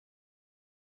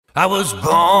I was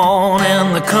born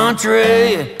in the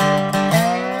country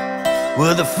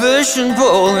with a fishing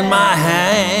pole in my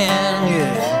hand,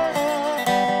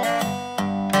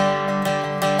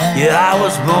 yeah, I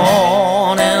was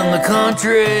born in the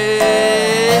country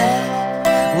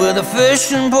with a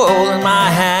fishing pole in my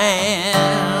hand,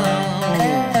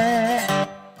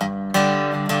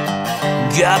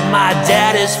 got my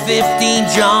daddy's 15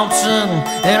 Johnson,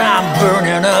 and I'm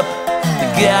burning up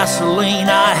the gasoline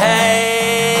I had,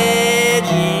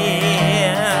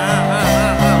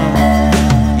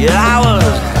 yeah, I was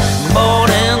born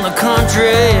in the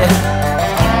country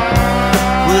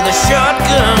with a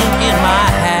shotgun in my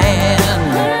hand.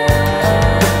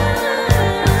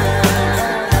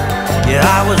 Yeah,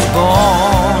 I was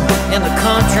born in the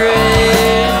country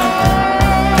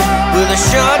with a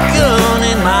shotgun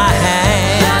in my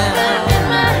hand.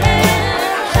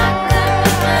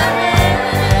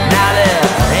 Now there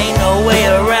ain't no way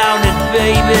around it,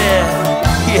 baby.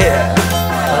 Yeah,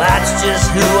 that's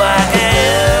just who I am.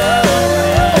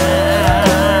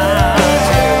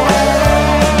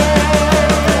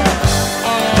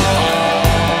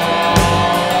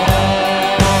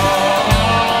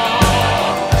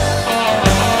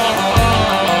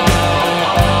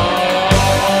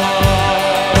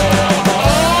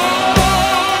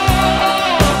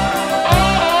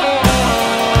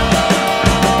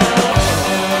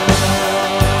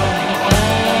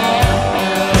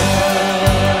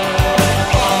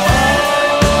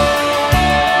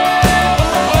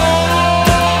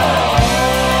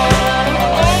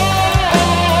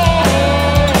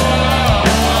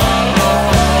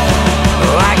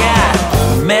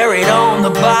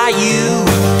 Bayou,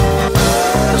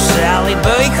 Sally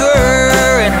Baker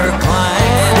and her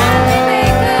clan.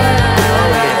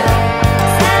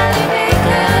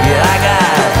 Yeah, I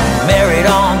got married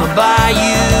on the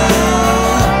bayou,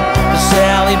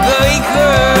 Sally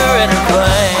Baker and her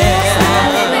clan.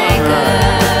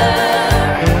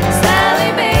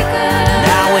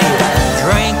 Now we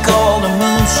drink all the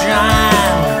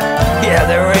moonshine. Yeah,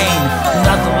 there ain't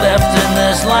nothing left in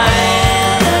this land.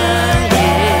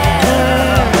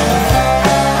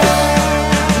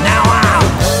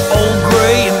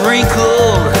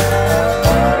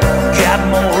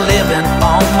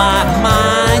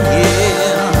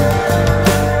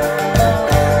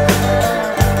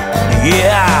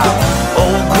 Yeah,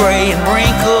 old gray and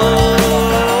wrinkled,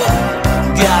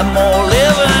 got more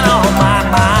living on my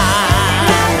mind.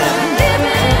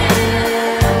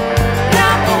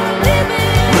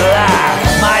 Well, I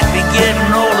might be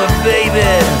getting older, baby,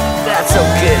 that's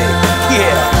okay.